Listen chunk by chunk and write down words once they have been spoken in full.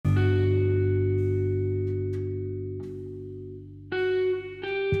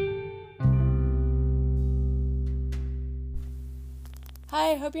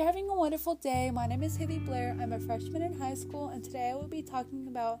Hi, I hope you're having a wonderful day. My name is Haley Blair. I'm a freshman in high school, and today I will be talking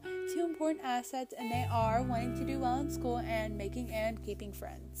about two important assets, and they are wanting to do well in school and making and keeping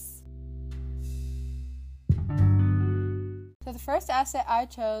friends. So the first asset I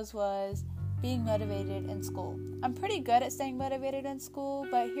chose was being motivated in school. I'm pretty good at staying motivated in school,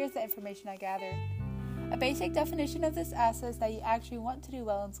 but here's the information I gathered. A basic definition of this asset is that you actually want to do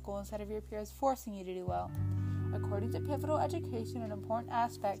well in school instead of your peers forcing you to do well. According to Pivotal Education, an important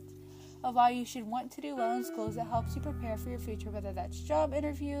aspect of why you should want to do well in school is it helps you prepare for your future, whether that's job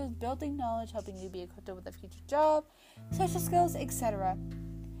interviews, building knowledge, helping you be equipped with a future job, social skills, etc.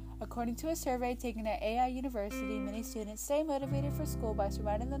 According to a survey taken at AI University, many students stay motivated for school by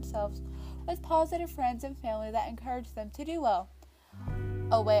surrounding themselves with positive friends and family that encourage them to do well.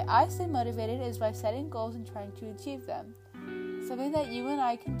 A way I stay motivated is by setting goals and trying to achieve them. Something that you and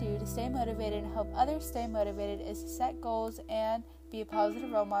I can do to stay motivated and help others stay motivated is to set goals and be a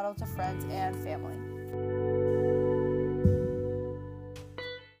positive role model to friends and family.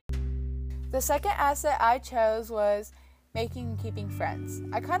 The second asset I chose was making and keeping friends.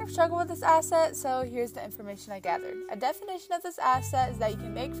 I kind of struggle with this asset, so here's the information I gathered. A definition of this asset is that you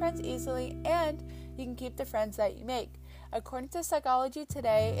can make friends easily and you can keep the friends that you make. According to Psychology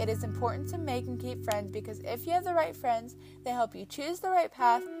Today, it is important to make and keep friends because if you have the right friends, they help you choose the right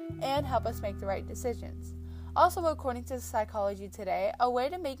path and help us make the right decisions. Also, according to Psychology Today, a way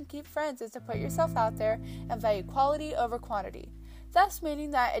to make and keep friends is to put yourself out there and value quality over quantity. Thus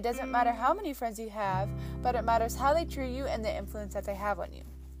meaning that it doesn't matter how many friends you have, but it matters how they treat you and the influence that they have on you.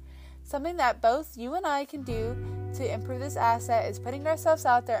 Something that both you and I can do to improve this asset is putting ourselves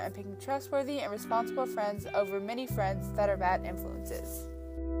out there and picking trustworthy and responsible friends over many friends that are bad influences.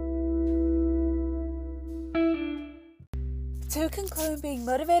 To conclude, being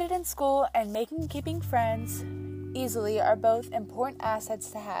motivated in school and making and keeping friends easily are both important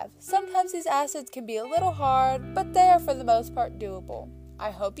assets to have. Sometimes these assets can be a little hard, but they are for the most part doable.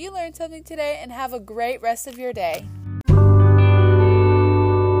 I hope you learned something today and have a great rest of your day.